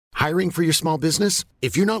Hiring for your small business?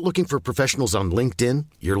 If you're not looking for professionals on LinkedIn,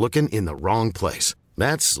 you're looking in the wrong place.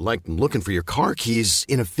 That's like looking for your car keys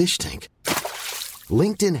in a fish tank.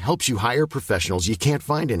 LinkedIn helps you hire professionals you can't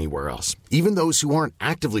find anywhere else, even those who aren't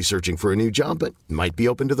actively searching for a new job but might be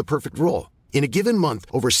open to the perfect role. In a given month,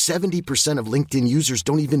 over 70% of LinkedIn users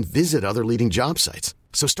don't even visit other leading job sites.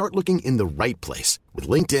 So start looking in the right place. With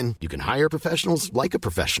LinkedIn, you can hire professionals like a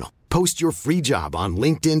professional. Post your free job on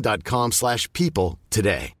linkedin.com/people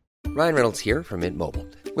today. Ryan Reynolds here from Mint Mobile.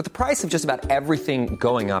 With the price of just about everything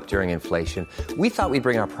going up during inflation, we thought we'd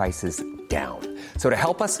bring our prices down. So to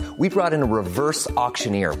help us, we brought in a reverse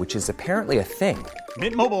auctioneer, which is apparently a thing.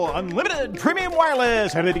 Mint Mobile Unlimited Premium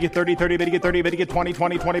Wireless. How to get 30, 30, bit to get 30, bit to get 20,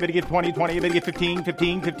 20, 20, bit to get 20, 20, bit to get 15,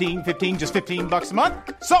 15, 15, 15, just $15 a month?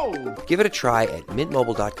 Sold! Give it a try at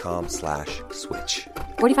mintmobile.com/switch.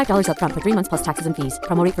 $45 up front for 3 months plus taxes and fees.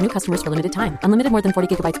 Promo rate for new customers for limited time. Unlimited more than 40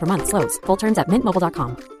 gigabytes per month. Slows full terms at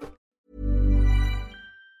mintmobile.com.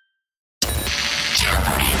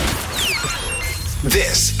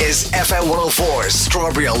 This is FM 104's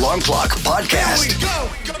Strawberry Alarm Clock Podcast.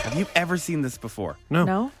 Have you ever seen this before?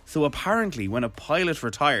 No. So apparently when a pilot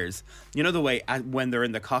retires, you know the way when they're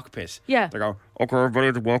in the cockpit, Yeah. they go, okay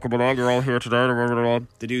everybody, welcome along, you're all here today,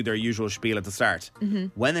 they do their usual spiel at the start.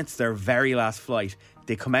 When it's their very last flight,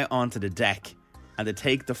 they come out onto the deck and they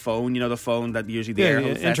take the phone, you know the phone that usually the air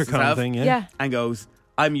hostesses intercom have, thing, yeah. and goes,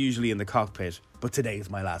 I'm usually in the cockpit, but today is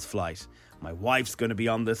my last flight. My wife's going to be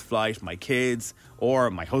on this flight, my kids, or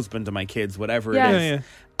my husband and my kids, whatever it is. Yeah.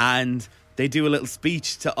 And they do a little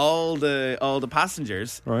speech to all the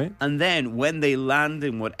passengers. Right. And then when they land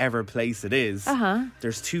in whatever place it is,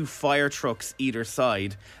 there's 2 fire trucks either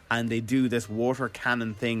side, and they do this water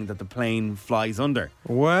cannon thing that the plane flies under.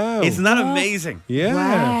 Wow. Isn't that amazing? Yeah.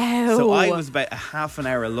 Wow. So I was about a half an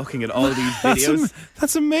hour looking at all these videos.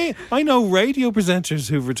 That's amazing. I know radio presenters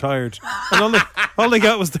who've retired, and all they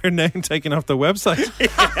got was their name taken off the website.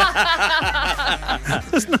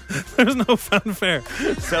 there's no fanfare.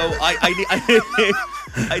 So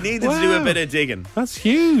I needed to do a bit of digging. That's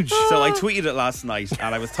huge. So I tweeted it last night,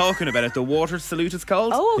 and I was talking about it. The water salute is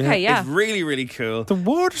called. Oh, okay, yeah. It's really, really cool. The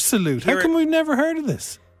water salute. How come we've never heard of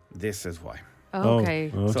this? This is why. Okay.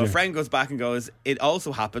 So a friend goes back and goes, it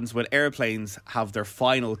also happens when airplanes have their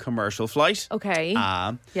final commercial flight. Okay.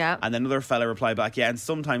 Yeah. And then another fella replied back, yeah, and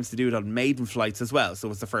sometimes they do it on maiden flights as well. So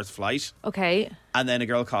it's the first flight. Okay. And then a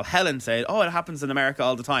girl called Helen said, oh, it happens in America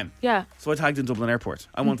all the time. Yeah. So I tagged in Dublin Airport.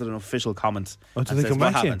 I wanted an official comment. Oh, did that they says come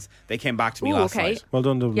what back to you? happens. They came back to me Ooh, last okay. night. Well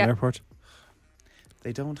done, Dublin Yep. Airport.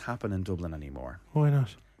 They don't happen in Dublin anymore. Why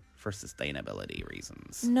not? For sustainability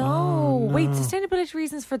reasons. No. Wait, sustainability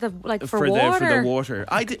reasons for the for for water. the water.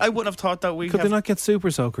 I wouldn't have thought that we Could they not get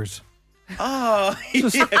super soakers? Oh,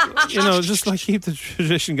 Just, just like keep the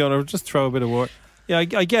tradition going, or just throw a bit of water. Yeah, I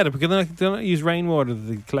get it, because they don't use rainwater that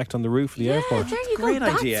they collect on the roof of the airport. There you Great go.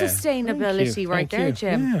 That's idea. sustainability right Thank you. there,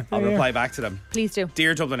 Jim. Yeah, I'll yeah. reply back to them. Please do.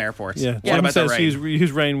 Dear Dublin Airport. Yeah, What Jim about the says rain?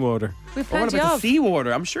 use rainwater. We've But what plenty about the of.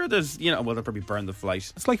 seawater? I'm sure there's, well, they'll probably burn the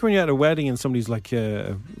flight. It's like when you're at a wedding and somebody's like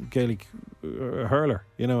a Gaelic hurler,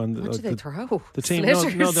 and What do they throw? the team.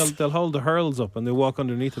 Slitters? No, they'll hold the hurls up and they'll walk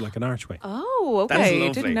underneath it like an archway. Oh, That's okay. I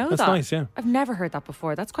lovely. didn't know That's that. nice, yeah. I've never heard that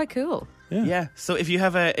before. That's quite cool. Yeah. So if you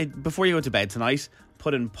have before you go to bed tonight,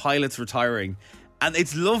 put in pilots retiring. And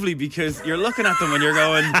it's lovely because you're looking at them and you're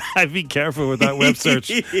going, I'd be careful with that web search.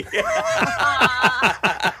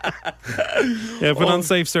 Yeah, put on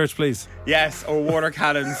safe search, please. yes, or water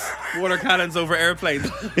cannons over airplanes.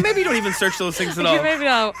 Maybe you don't even search those things at all. Maybe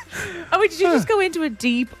not. Oh, wait, did you just go into a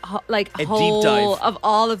deep, hole deep dive. of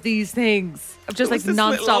all of these things? Of just There was like this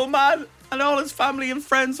little old non-stop. man and all his family and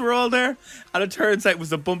friends were all there, and it turns out it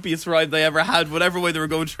was the bumpiest ride they ever had, whatever way they were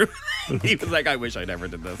going through. He was like, I wish I never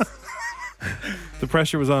did this. The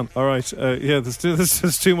pressure was on. All right. There's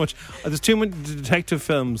too much. There's too many detective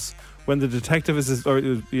films when the detective is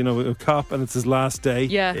a cop and it's his last day.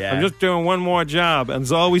 Yeah. Yeah. I'm just doing one more job, and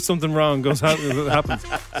there's always something wrong happens.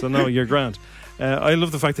 So no, you're grand. I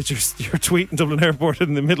love the fact that you're tweeting Dublin Airport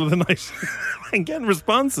in the middle of the night and getting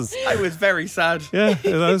responses. I was very sad. Yeah,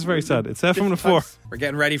 that was very sad. It's FM 4. We're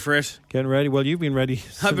getting ready for it. Getting ready. Well, you've been ready.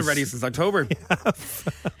 I've been ready since October.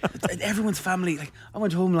 And everyone's family. Like, I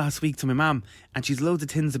went home last week to my mum, and she's loads of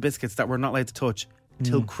tins of biscuits that we're not allowed to touch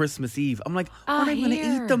till Christmas Eve. I'm like, are I going to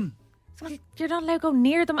here. eat them? You're not allowed to go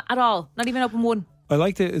near them at all. Not even open one. I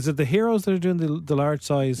like is it the heroes that are doing the large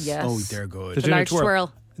size? Yes. Oh, they're good. They're The doing a large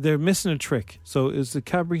swirl. They're missing a trick. So is the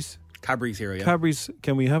Cadbury's? Cadbury's here, yeah. Cadbury's,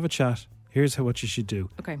 can we have a chat? Here's what you should do.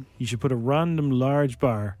 Okay. You should put a random large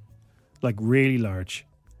bar, like really large,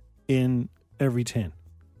 in every tin.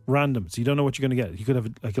 Random. So you don't know what you're going to get. You could have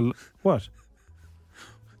what?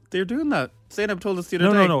 They're doing that. Zainab told us the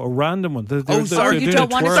other day. No, a random one. Sorry, you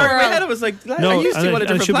don't want a Sorry, swirl. my head was like, I used to on a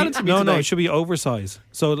different planet to me today. No, it should be oversized.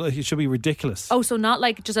 So like, it should be ridiculous. Oh, so not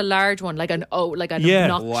like just a large one, like an obnoxiously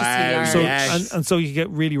Wow. large. So Yes. and so you get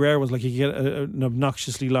really rare ones, like you get an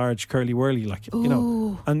obnoxiously large curly whirly, like you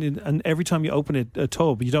know. And every time you open a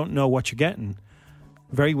tub, you don't know what you're getting.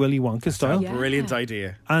 Very Willy Wonka style. Yeah. Brilliant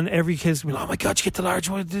idea. And every kid's be like, "Oh my god, you get the large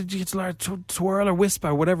one? Did you get the large swirl or whisper,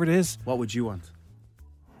 or whatever it is?" What would you want?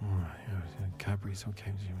 Cadbury's,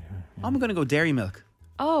 okay. I'm going to go dairy milk.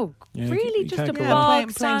 Oh, Yeah, really? you Just a can't go bog plain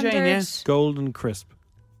standard. Jane, yeah. Golden crisp.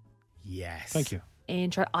 Yes. Thank you.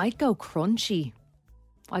 I'd go crunchy.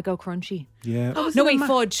 Yeah. No, wait,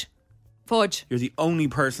 fudge. You're the only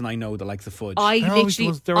person I know that likes a fudge. I They're always,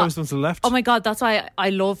 literally. they're always the ones to the left. Oh my god, that's why I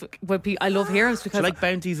love heroes Do because you like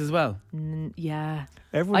bounties as well? yeah.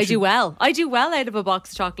 Everyone I should, do well. I do well out of a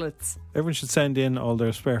box of chocolates. Everyone should send in all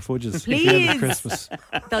their spare fudges at the end Please. of Christmas.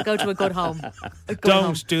 They'll go to a good home.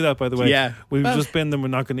 Don't do that, by the way. Yeah. We've just bin them. We're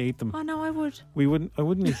not going to eat them. Oh no, I would. I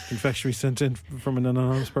wouldn't eat confectionery sent in from an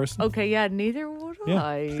anonymous person. Okay, yeah, neither would Yeah.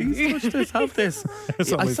 I. Please touch this, have this.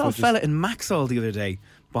 It's all I my saw a fudges. fella in Maxall the other day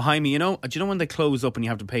behind me. Do you know when they close up and you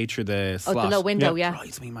have to pay through the Oh, slot? the little window, yeah.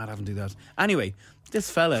 Drives me mad having to do that. Anyway,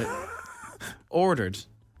 this fella ordered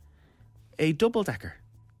a double-decker.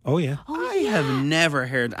 Oh, yeah. I have never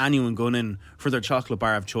heard anyone going in for their chocolate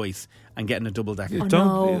bar of choice and getting a double-decker.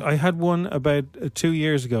 no. I had one about 2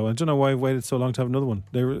 years ago. I don't know why I've waited so long to have another one.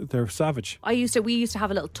 They're savage. We used to have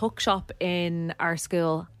a little tuck shop in our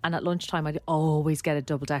school, and at lunchtime I'd always get a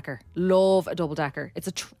double decker. Love a double decker.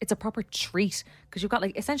 It's a proper treat because you've got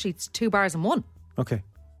essentially it's 2 bars in one. Okay.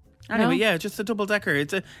 Anyway, No? yeah, just a double-decker.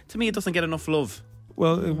 To me, it doesn't get enough love.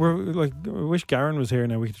 Well, we're like, I wish Garen was here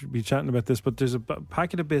now. We could be chatting about this. But there's a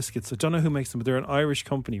packet of biscuits. I don't know who makes them, but they're an Irish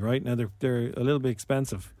company, right? Now they're a little bit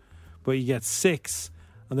expensive, but you get 6,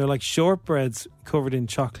 and they're like shortbreads covered in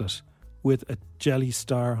chocolate with a jelly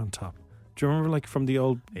star on top. Do you remember, like from the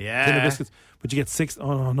old tin of biscuits? But you get 6.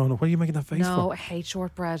 Oh no! What are you making that face No, for? I hate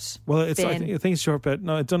shortbread. Well, I Bin. think it's shortbread.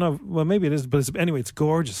 No, I don't know. Well, maybe it is, but anyway, it's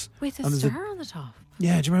gorgeous. With a And there's star on the top.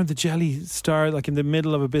 Yeah, do you remember the jelly star, like in the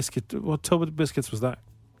middle of a biscuit? What tub of biscuits was that?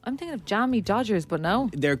 I'm thinking of jammy Dodgers, but no.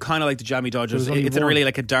 They're kind of like the Jammy Dodgers. There was only It's in one. really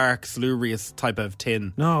like a dark, salubrious type of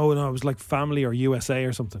tin. No, it was like Family or USA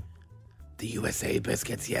or something. The USA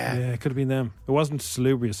biscuits, yeah. Yeah, it could have been them. It wasn't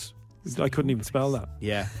salubrious. I couldn't even spell that.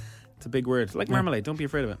 Yeah. It's a big word. Like marmalade. Don't be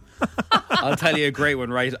afraid of it. I'll tell you a great one,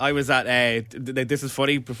 right? I was at, this is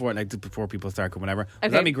funny before people start coming over. I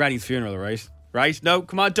was Okay. at my granny's funeral, right? Right? No,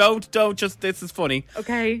 come on, don't. Just, this is funny.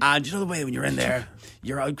 Okay. And you know the way when you're in there,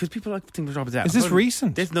 you're out, because people like think they're dropping down. Is this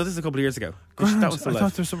recent? This is a couple of years ago. Grand. That was I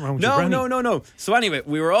thought there was something wrong with your granny. No. So anyway,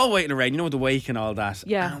 we were all waiting around, with the wake and all that.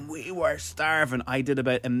 Yeah. And we were starving. I did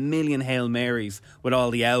about 1 million Hail Marys with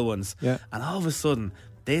all the L ones. Yeah. And all of a sudden,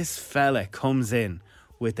 this fella comes in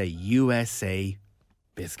with a USA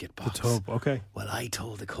biscuit box. The tub, okay. Well, I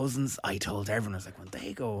told the cousins, I told everyone, I was like, when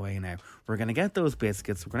they go away now, we're going to get those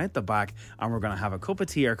biscuits, we're going to hit the back, and we're going to have a cup of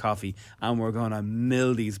tea or coffee, and we're going to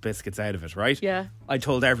mill these biscuits out of it, right? Yeah. I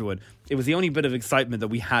told everyone. It was the only bit of excitement that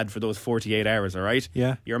we had for those 48 hours, all right?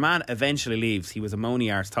 Yeah. Your man eventually leaves. He was a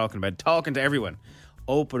moany arse talking to everyone.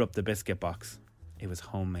 Open up the biscuit box. It was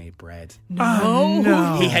homemade bread. Oh,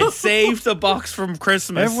 no. He had saved the box from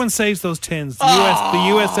Christmas. Everyone saves those tins. The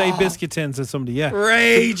USA biscuit tins, said somebody, yeah.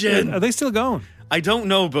 Raging. Are they still going? I don't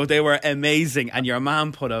know, but they were amazing. And your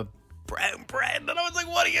man put a brown bread, and I was like,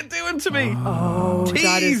 what are you doing to me? Oh,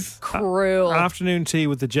 that is Tease. cruel. Afternoon tea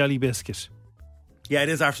with the jelly biscuit. Yeah, it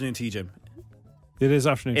is afternoon tea, Jim. It is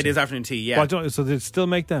afternoon tea. It is afternoon tea, yeah. Well, so they still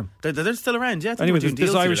make them? They're still around, yeah. I think Anyway, we're doing this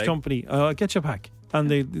deals Irish today. company, I'll get you a pack.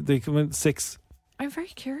 And they come in 6. I'm very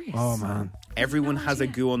curious. Oh, man. Everyone has a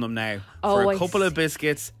goo on them now. Oh, for I a couple of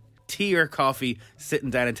biscuits, tea or coffee,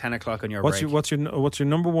 sitting down at 10 o'clock on your What's break. your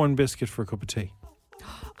number one biscuit for a cup of tea?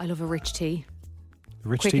 I love a rich tea.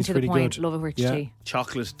 Rich Quick and tea's to the pretty point. good. Love a rich Yeah. tea.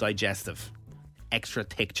 Chocolate digestive. Extra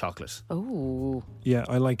thick chocolate. Oh. Yeah,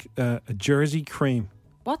 I like a Jersey cream.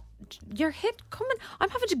 What? Your hit coming? I'm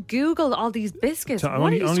having to Google all these biscuits. So I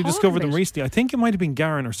What are you only talking discovered them about? recently. I think it might have been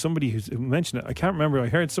Garen or somebody who mentioned it. I can't remember. I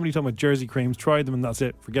heard somebody talking about Jersey creams, tried them, and that's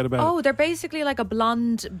it. Forget about Oh, they're basically like a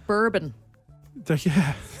blonde bourbon. it.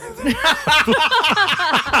 Yeah.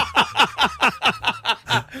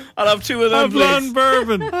 I'll have 2 of them, A blonde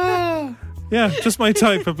bourbon. Yeah, just my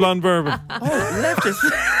type, a blonde bourbon. Leftist.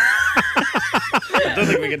 I don't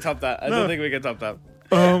think we can top that. I don't think we can top that.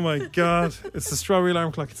 Oh my God. It's the strawberry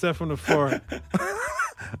alarm clock. It's F1 of 4.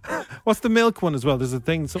 What's the milk one as well? There's a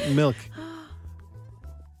thing, something milk.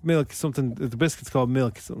 milk, something. The biscuit's called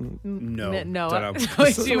milk. No. No. Don't know.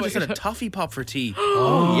 I see Someone what just said you're a toffee pop for tea.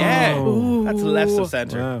 Oh, yeah. That's left of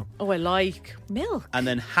centre. Wow. Oh, I like milk. And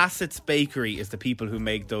then Hassett's Bakery is the people who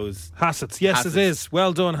make those. Hassett's. Yes, Hassett's. it is.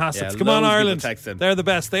 Well done, Hassett's. Yeah, Come on, loads of people Ireland. texting. They're the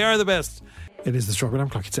best. They are the best. It is the Strawberry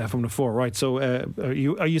Alarm Clock. It's FM 4, right? So,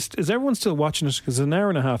 is everyone still watching it? Because an hour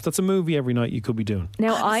and a half. That's a movie every night you could be doing.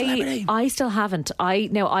 Now I still haven't.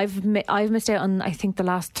 I've missed out on I think the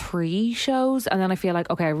last 3 shows, and then I feel like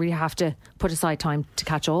okay, I really have to put aside time to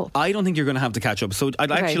catch up. I don't think you're going to have to catch up. So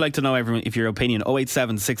I'd actually like to know everyone if your opinion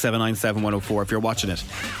 087 679 7104 if you're watching it.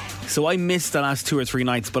 So I missed the last 2 or 3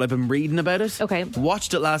 nights, but I've been reading about it. Okay.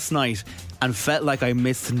 Watched it last night and felt like I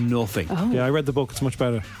missed nothing. Oh. Yeah, I read the book. It's much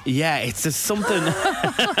better. Yeah, it's just something.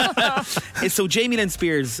 So Jamie Lynn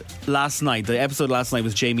Spears last night, the episode last night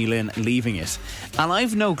was Jamie Lynn leaving it. And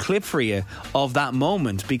I've no clip for you of that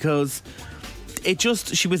moment because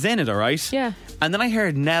she was in it, all right? Yeah. And then I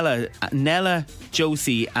heard Nella,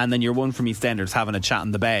 Josie, and then your one from EastEnders having a chat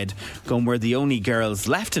in the bed, going, we're the only girls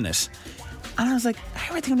left in it. And I was like,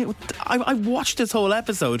 how are they going to... I watched this whole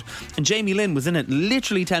episode and Jamie Lynn was in it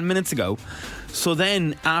literally 10 minutes ago. So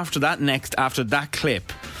then after that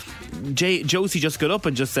clip, Josie just got up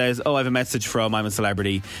and just says, I have a message from I'm a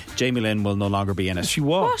Celebrity. Jamie Lynn will no longer be in it. She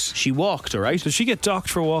walked. What? She walked, all right? Does she get docked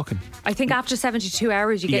for walking? I think after 72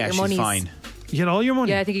 hours you get your money. She's fine. You get all your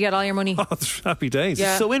money? Yeah, I think you get all your money. Oh, it's happy days.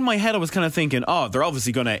 Yeah. So in my head I was kind of thinking, they're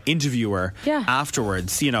obviously going to interview her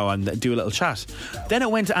afterwards, and do a little chat. Then it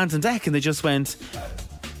went to Ant and Dec and they just went,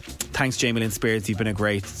 thanks Jamie Lynn Spears, you've been a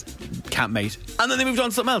great campmate. And then they moved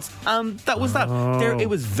on to something else. That was that. It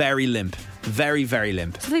was very limp. Very, very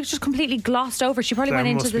limp. So they just completely glossed over. She probably There went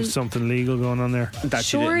into must be something legal going on there.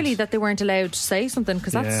 Surely that they weren't allowed to say something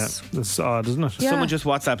because that's odd, isn't it? Yeah. Someone just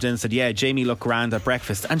WhatsApped in and said, Jamie looked grand at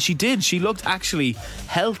breakfast. And she did. She looked actually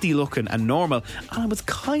healthy looking and normal. And I was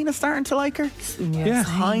kind of starting to like her. Yeah.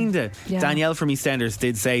 Kind of. Yeah. Danielle from EastEnders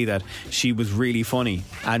did say that she was really funny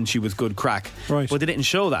and she was good crack. Right. But they didn't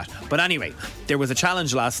show that. But anyway, there was a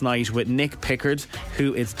challenge last night with Nick Pickard,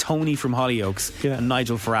 who is Tony from Hollyoaks, and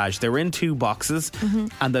Nigel Farage. They were in 2 boxes.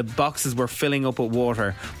 And the boxes were filling up with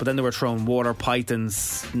water, but then they were throwing water pythons,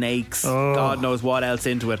 snakes, God knows what else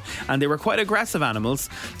into it, and they were quite aggressive animals,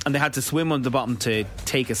 and they had to swim on the bottom to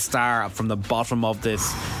take a star from the bottom of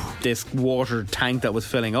this water tank that was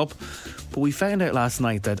filling up. But we found out last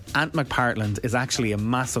night that Ant McPartland is actually a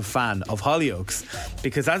massive fan of Hollyoaks,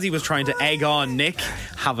 because as he was trying to egg on Nick,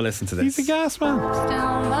 have a listen to this. He's a gas man.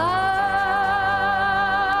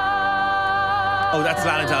 Oh, that's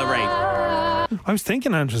Lana Del Rey. I was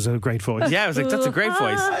thinking Andrew's a great voice. Yeah, I was like, that's a great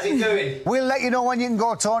voice. How's he doing? We'll let you know when you can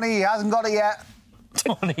go, Tony. He hasn't got it yet.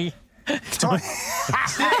 Tony. He's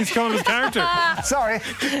calling his character. Sorry.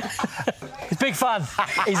 He's a big fan.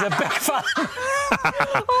 He's a big fan.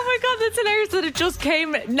 Oh my God, that's hilarious that it just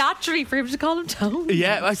came naturally for him to call him Tony.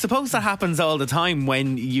 Yeah, I suppose that happens all the time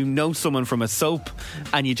when you know someone from a soap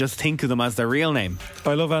and you just think of them as their real name.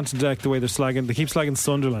 I love Ant and Dec, the way they're slagging. They keep slagging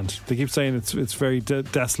Sunderland. They keep saying it's a very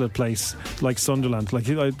desolate place like Sunderland. Like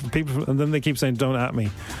people, and then they keep saying don't at me,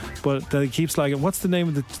 but they keep slagging. What's the name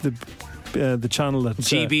of the channel that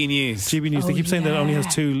GB News? GB News. They keep saying that it only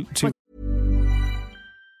has two.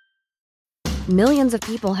 Millions of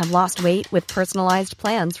people have lost weight with personalized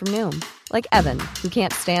plans from Noom. Like Evan, who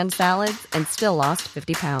can't stand salads and still lost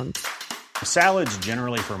 50 pounds. Salads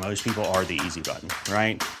generally for most people are the easy button,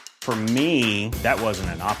 right? For me, that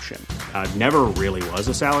wasn't an option. I never really was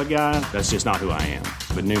a salad guy. That's just not who I am.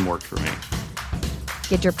 But Noom worked for me.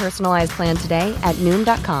 Get your personalized plan today at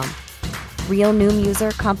Noom.com. Real Noom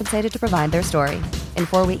user compensated to provide their story. In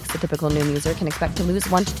 4 weeks, the typical Noom user can expect to lose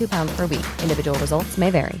 1 to 2 pounds per week. Individual results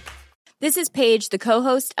may vary. This is Paige, the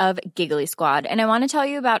co-host of Giggly Squad, and I want to tell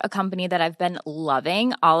you about a company that I've been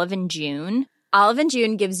loving, Olive & June. Olive &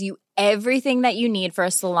 June gives you everything that you need for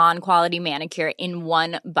a salon-quality manicure in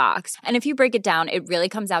one box. And if you break it down, it really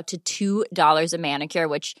comes out to $2 a manicure,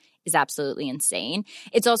 which is absolutely insane.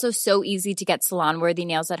 It's also so easy to get salon-worthy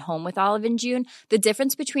nails at home with Olive & June. The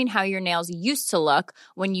difference between how your nails used to look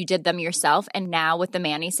when you did them yourself and now with the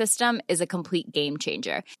Mani system is a complete game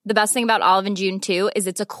changer. The best thing about Olive & June, too, is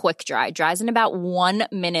it's a quick dry. Dries in about 1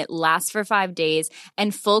 minute, lasts for 5 days,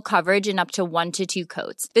 and full coverage in up to 1 to 2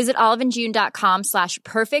 coats. Visit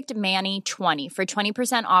oliveandjune.com/perfectmani20 for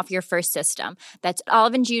 20% off your first system. That's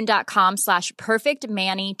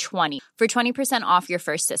oliveandjune.com/perfectmani20 for 20% off your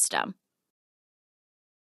first system.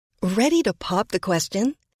 Ready to pop the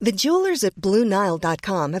question? The jewelers at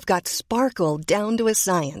BlueNile.com have got sparkle down to a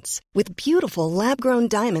science with beautiful lab-grown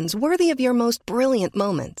diamonds worthy of your most brilliant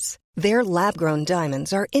moments. Their lab-grown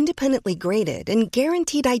diamonds are independently graded and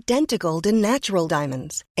guaranteed identical to natural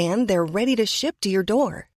diamonds, and they're ready to ship to your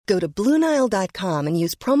door. Go to BlueNile.com and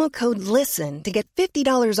use promo code LISTEN to get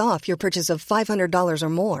 $50 off your purchase of $500 or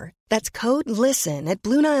more. That's code LISTEN at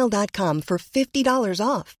BlueNile.com for $50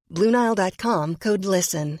 off. BlueNile.com, code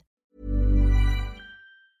LISTEN.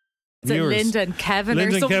 Is it Linda and Kevin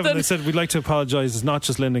Linda or something? and Kevin, they said, we'd like to apologise. It's not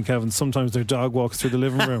just Linda and Kevin. Sometimes their dog walks through the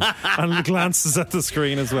living room and glances at the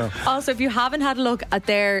screen as well. Also, if you haven't had a look at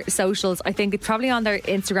their socials, I think it's probably on their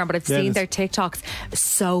Instagram, but I've seen their TikToks.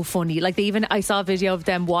 So funny. Like, I saw a video of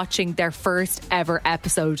them watching their first ever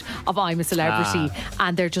episode of I'm a Celebrity,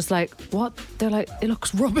 and they're just like, what? They're like, it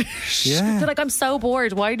looks rubbish. Yeah. They're like, I'm so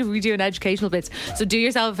bored. Why do we do an educational bits? So do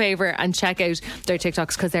yourself a favour and check out their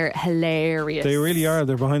TikToks because they're hilarious. They really are.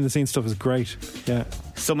 Their behind the scenes stuff is great. Yeah.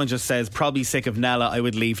 Someone just says, probably sick of Nella, I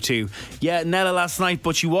would leave too. Yeah, Nella last night,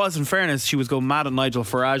 but she was, in fairness, she was going mad at Nigel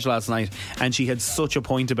Farage last night, and she had such a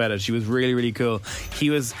point about it. She was really, really cool. He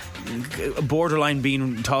was borderline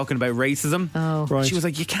talking about racism. Oh, right. She was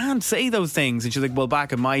like, you can't say those things. And she's like, well,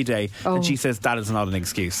 back in my day. And she says, that is not an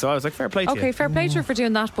excuse. So I was like, fair play to you. Okay, fair play to her for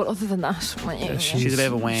doing that, but other than that, she's a bit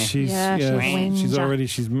of a wang. She's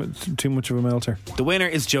too much of a melter. The winner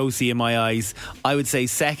is Josie in my eyes. I would say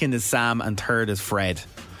second is Sam and third is Fred.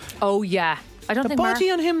 Oh yeah, I don't the think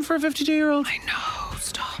body on him for a 52-year-old. I know.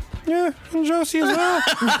 Stop. Yeah, and Josie as well.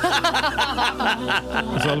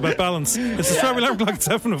 It's all about balance. It's the Strawberry Alarm Clock at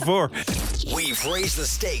 7:04. We've raised the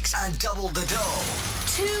stakes and doubled the dough.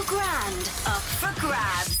 $2,000 up for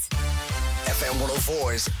grabs. FM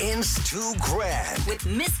 104's Inst 2 Grand. With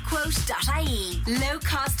misquote.ie. Low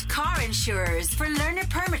cost car insurers for learner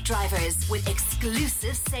permit drivers with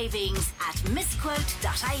exclusive savings at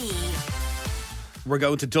misquote.ie. We're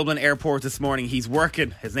going to Dublin Airport this morning. He's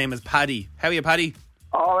working. His name is Paddy. How are you, Paddy?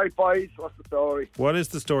 All right, boys. What's the story? What is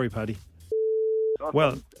the story, Paddy?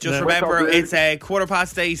 Well, just remember, it's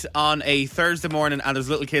 8:15 on a Thursday morning, and there's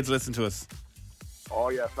little kids listening to us. Oh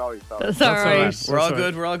yeah, sorry. That's all right. We're all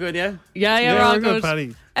good. We're all good. Yeah. Yeah, we're all good.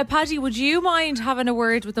 Paddy. Paddy, would you mind having a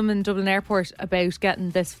word with them in Dublin Airport about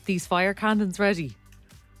getting these fire cannons ready?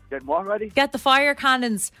 Getting what ready? Get the fire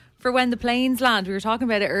cannons for when the planes land. We were talking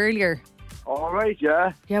about it earlier. All right,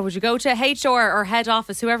 yeah. Yeah, would you go to HR or head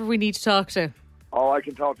office, whoever we need to talk to? Oh, I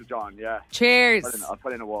can talk to John, yeah. Cheers. I'll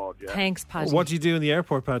put in a word, yeah. Thanks, Paddy. What do you do in the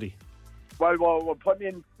airport, Paddy? Well, we're putting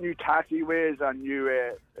in new taxiways and new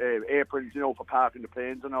aprons, for parking the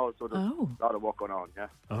planes and all, so there's a lot of work going on, yeah.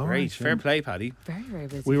 Oh, great. right, Fair play, Paddy. Very, very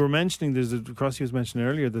busy. We were mentioning, Crossy was mentioning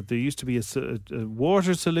earlier that there used to be a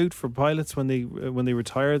water salute for pilots when they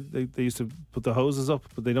retired. They used to put the hoses up,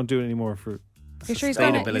 but they don't do it anymore for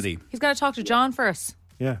sustainability. He's going to talk to John for us.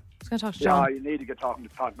 Yeah. He's going to talk to John. Yeah, you need to get talking to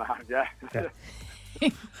Todd, man, yeah.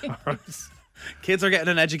 All right. Kids are getting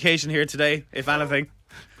an education here today, if anything.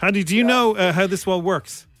 Paddy, do you know how this all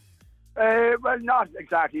works? Well, not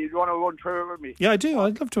exactly. You want to run through it with me? Yeah, I do.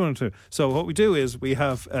 I'd love to run through. So what we do is we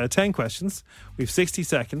have 10 questions. We have 60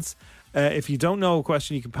 seconds. If you don't know a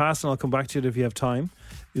question, you can pass and I'll come back to it if you have time.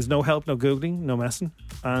 There's no help, no Googling, no messing,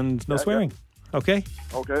 and no swearing. Yeah. Okay?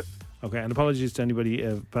 Okay, and apologies to anybody.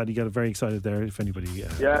 Paddy got very excited there. If anybody,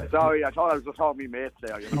 yeah, sorry, I thought I was just talking to my mates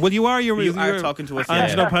there. Well, you are. You are talking to us.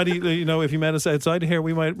 And Paddy, if you met us outside here,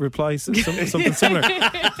 we might reply something similar.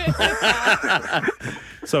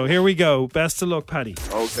 So here we go. Best of luck, Paddy.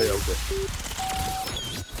 Okay.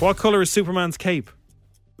 What colour is Superman's cape?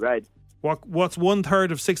 Red. What's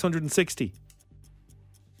 1/3 of 660?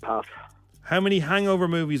 Pass. How many Hangover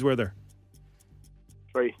movies were there?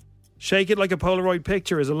 3. Shake It Like a Polaroid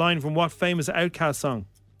Picture is a line from what famous Outcast song?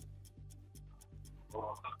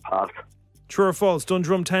 Pass. True or false?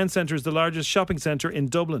 Dundrum Town Centre is the largest shopping centre in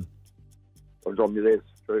Dublin. Dundrum it is.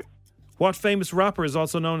 True. What famous rapper is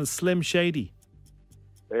also known as Slim Shady?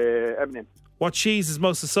 Eminem. What cheese is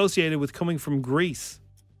most associated with coming from Greece?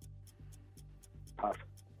 Pass.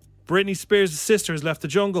 Britney Spears' sister has left the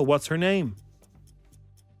jungle. What's her name?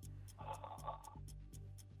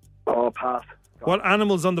 Oh, pass. What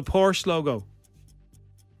animal's on the Porsche logo?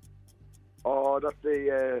 Oh, that's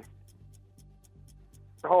the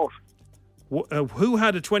horse. Who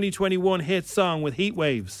had a 2021 hit song with Heat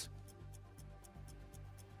Waves?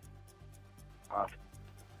 Pass.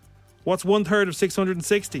 What's 1/3 of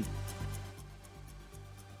 660?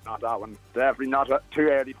 Not that one. Definitely not too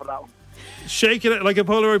early for that one. Shake It Like a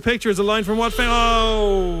Polaroid Picture is a line from what film?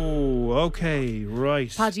 Oh, okay,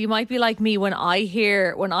 right. Paddy, you might be like me when I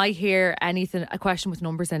hear anything, a question with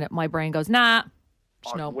numbers in it, my brain goes, nah.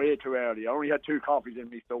 No. Way too early. I only had 2 coffees in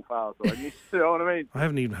me so far, so I need, you know what I mean? I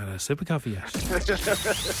haven't even had a sip of coffee yet.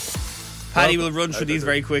 Paddy will run through these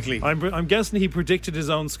very quickly. I'm guessing he predicted his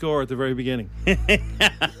own score at the very beginning.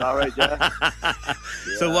 All right, yeah.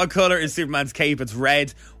 So what colour is Superman's cape? It's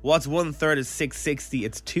red. What's 1/3 is 660?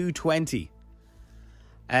 It's 220.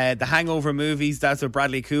 The Hangover movies, that's with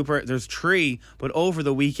Bradley Cooper. There's 3, but over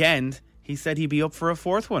the weekend, he said he'd be up for a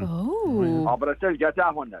 4th one. Oh, but I still get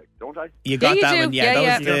that one now, don't I? You got that one, yeah.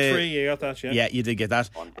 That was You got 3, you got that, yeah. Yeah, you did get that.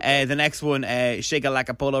 The next one, Shake It Like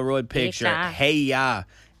a Polaroid Picture. Yeah. Hey Ya,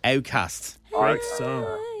 Outcast. Great song.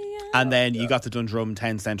 And then you got the Dundrum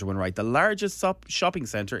Town Centre one right, the largest shopping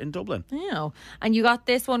centre in Dublin. yeah. And you got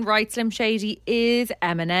this one right, Slim Shady, is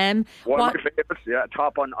Eminem. One of my favourites, yeah,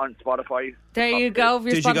 top on Spotify. There you go. For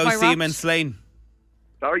your Did you go Spotify see him Wrapped. in Slane?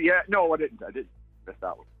 Sorry, yeah, no, I didn't. Missed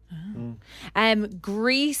that one.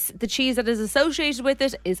 Greece, the cheese that is associated with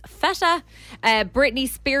it is feta. Britney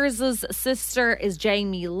Spears' sister is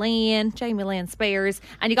Jamie Lane Spears.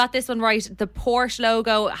 And you got this one right. The Porsche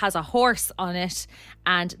logo has a horse on it,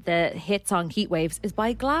 and the hit song Heat Waves is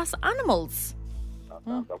by Glass Animals.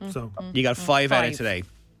 So You got 5 out of 5. today.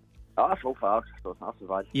 So far, so it's not so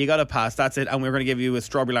bad. You got a pass, that's it. And we're going to give you a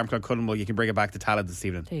strawberry alarm clock cuddle mug. You can bring it back to Talent this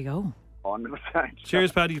evening. There you go. 100%.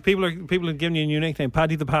 cheers, Paddy. People are giving you a new nickname.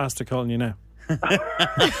 Paddy the Pass, they're calling you now.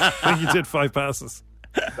 I think you did 5 passes.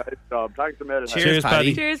 Thanks a million. Cheers,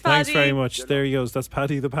 Paddy. Cheers, Thanks Paddy. very much. There he goes. That's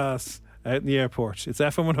Paddy the Pass out in the airport. It's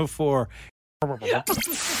FM 104.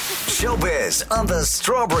 Showbiz on the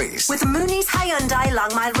Strawberries. With Mooney's Hyundai,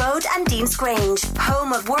 Long Mile Road and Dean's Grange.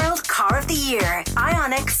 Home of World Car of the Year.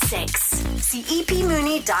 Ioniq 6. See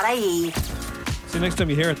epmooney.ie. See, next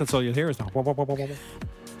time you hear it, that's all you'll hear is the wah, wah, wah, wah, wah.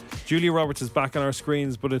 Julia Roberts is back on our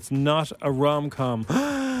screens, but it's not a rom-com.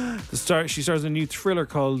 She stars a new thriller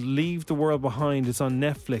called Leave the World Behind. It's on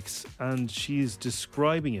Netflix, and she's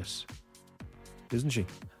describing it, isn't she?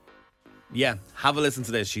 Yeah, have a listen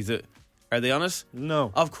to this. Are they on it? No.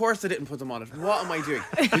 Of course they didn't put them on it. What am I doing?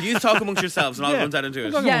 Will you talk amongst yourselves and I'll run down into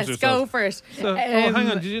it? Yes, go for it. So, hang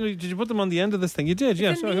on. Did you put them on the end of this thing? You did,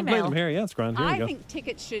 yeah. It's So an I can play email. them here. Yeah, it's grand. Here we I go. think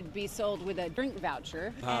tickets should be sold with a drink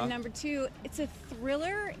voucher. And number 2, it's a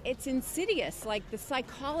thriller. It's insidious, like the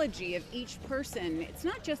psychology of each person. It's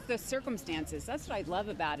not just the circumstances. That's what I love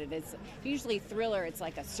about it. It's usually thriller. It's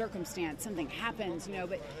like a circumstance, something happens,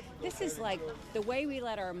 but this is like the way we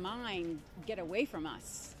let our mind get away from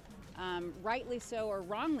us. Rightly so or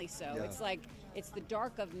wrongly so. Yeah. It's like it's the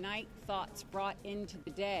dark of night thoughts brought into the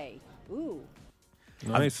day. Ooh.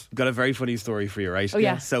 Nice. I've got a very funny story for you, right? Oh,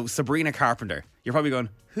 yeah. So Sabrina Carpenter. You're probably going,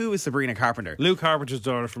 who is Sabrina Carpenter? Luke Carpenter's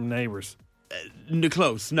daughter from Neighbours.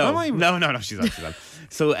 Close. No. No, she's not.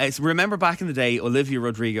 So remember back in the day, Olivia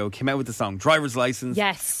Rodrigo came out with the song Driver's License.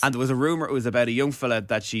 Yes. And there was a rumour it was about a young fella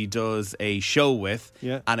that she does a show with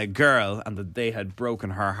and a girl, and that they had broken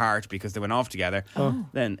her heart because they went off together. Oh.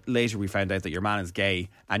 Then later we found out that your man is gay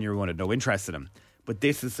and you're one had no interest in him. But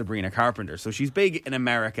this is Sabrina Carpenter. So she's big in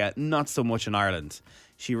America, not so much in Ireland.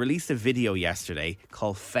 She released a video yesterday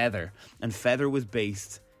called Feather. And Feather was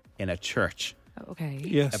based in a church. Okay.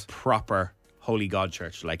 Yes. A proper holy God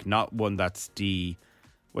church. Like not one that's the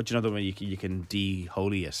one you can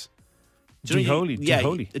de-holy it. De-holy? Yeah,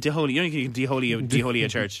 De-holy? de-holy. You know you can de-holy a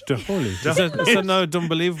church. De-holy. Is that now a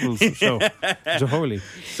Unbelievable show? De-holy.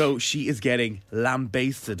 So she is getting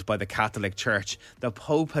lambasted by the Catholic Church. The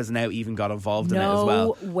Pope has now even got involved in it as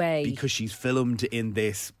well. No way. Because she's filmed in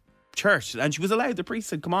this church. And she was allowed, the priest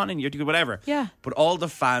said, come on in, you're doing whatever. Yeah. But all the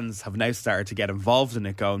fans have now started to get involved in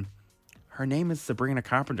it going, her name is Sabrina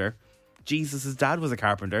Carpenter. Jesus' dad was a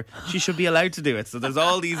carpenter. She should be allowed to do it. So there's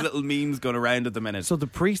all these little memes going around at the minute. So the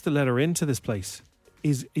priest that let her into this place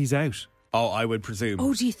he's out. Oh, I would presume.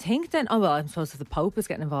 Oh, do you think then? Oh, well, I'm supposed if the Pope is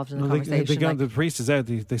getting involved in the conversation. The priest is out.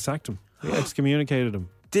 They sacked him. They excommunicated him.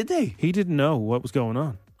 Did they? He didn't know what was going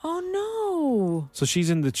on. Oh, no. So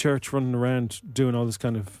she's in the church running around doing all this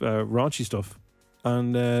kind of raunchy stuff.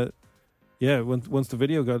 And once the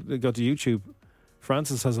video got to YouTube,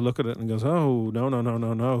 Francis has a look at it and goes, oh,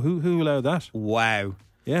 no. Who allowed that? Wow.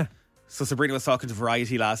 Yeah. So Sabrina was talking to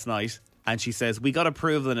Variety last night and she says, we got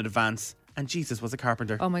approval in advance and Jesus was a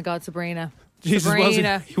carpenter. Oh my God, Sabrina. Jesus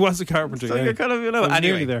he was a carpenter. So yeah. you're kind of,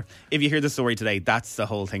 Anyway, there. If you hear the story today, that's the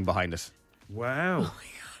whole thing behind it. Wow.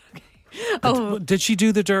 Oh. Did she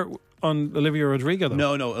do the dirt on Olivia Rodrigo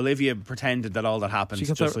though? No. Olivia pretended that all that happened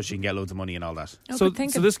just so she can get loads of money and all that. Oh, so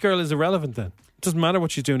this girl is irrelevant then. It doesn't matter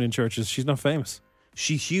what she's doing in churches. She's not famous.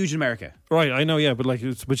 She's huge in America. Right, I know, yeah, but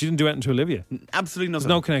she didn't do it to Olivia. Absolutely nothing.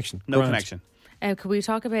 There's no connection. No connection. Could we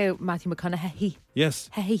talk about Matthew McConaughey? Yes.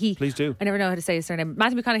 Please do. I never know how to say his surname.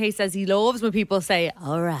 Matthew McConaughey says he loves when people say,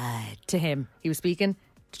 all right, to him. He was speaking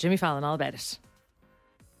to Jimmy Fallon all about it.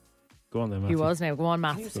 Go on then, Matthew. He was now. Go on,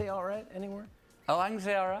 Matt. Can you say all right anywhere? Oh, I can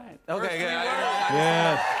say all right. Okay, good.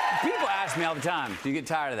 Yeah. People ask me all the time, do you get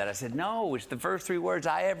tired of that? I said, no, it's the first 3 words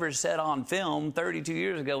I ever said on film 32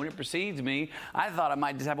 years ago, and it precedes me. I thought I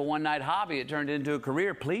might just have a one-night hobby. It turned into a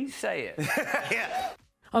career. Please say it. Yeah.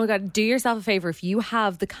 Oh my God, do yourself a favour. If you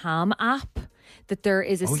have the Calm app, that there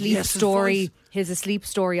is a sleep story. There's a sleep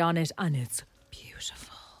story on it, and it's beautiful.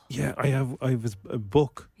 Yeah, I have a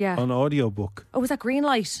book, an audio book. Oh, was that Green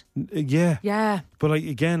Light? Yeah. But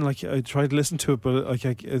I tried to listen to it, but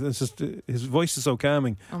it's just his voice is so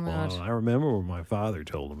calming. Oh my God. I remember what my father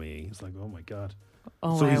told me. He's like, oh my God.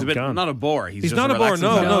 Oh, so wow. he's a bit not a bore. He's just not a bore.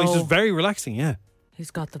 No, he's just very relaxing. Yeah.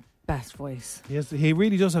 He's got the best voice. He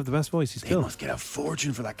really does have the best voice. They must get a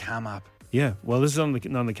fortune for that Cam app. Yeah. Well, this is on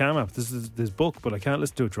the Cam app. This is this book, but I can't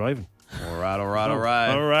listen to it driving. All right.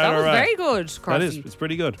 That was very good, Crossy. That is. It's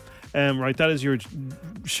pretty good. Right, that is your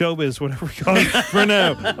showbiz, whatever we call it for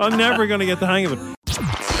now. I'm never going to get the hang of it.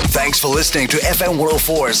 Thanks for listening to FM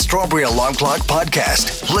 104's Strawberry Alarm Clock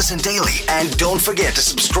podcast. Listen daily and don't forget to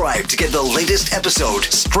subscribe to get the latest episode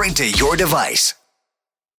straight to your device.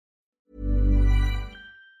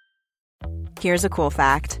 Here's a cool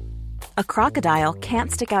fact. A crocodile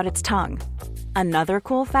can't stick out its tongue. Another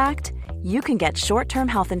cool fact, you can get short-term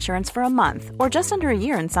health insurance for a month or just under a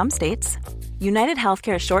year in some states. United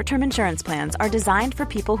Healthcare short-term insurance plans are designed for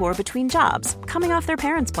people who are between jobs, coming off their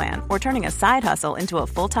parents' plan, or turning a side hustle into a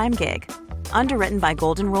full-time gig. Underwritten by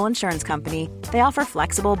Golden Rule Insurance Company, they offer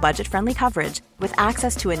flexible, budget-friendly coverage with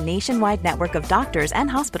access to a nationwide network of doctors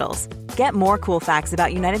and hospitals. Get more cool facts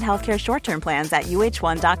about United Healthcare short-term plans at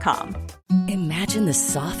uh1.com. Imagine the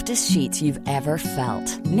softest sheets you've ever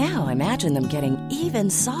felt. Now imagine them getting even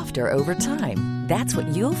softer over time. That's what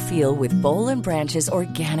you'll feel with Boll & Branch's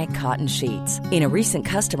organic cotton sheets. In a recent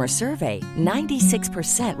customer survey,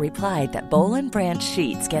 96% replied that Boll & Branch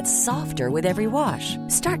sheets get softer with every wash.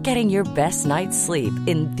 Start getting your best night's sleep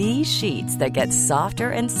in these sheets that get softer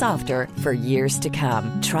and softer for years to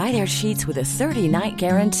come. Try their sheets with a 30-night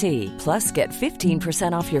guarantee. Plus, get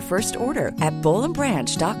 15% off your first order at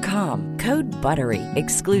bollandbranch.com. Code BUTTERY.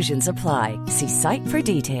 Exclusions apply. See site for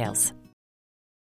details.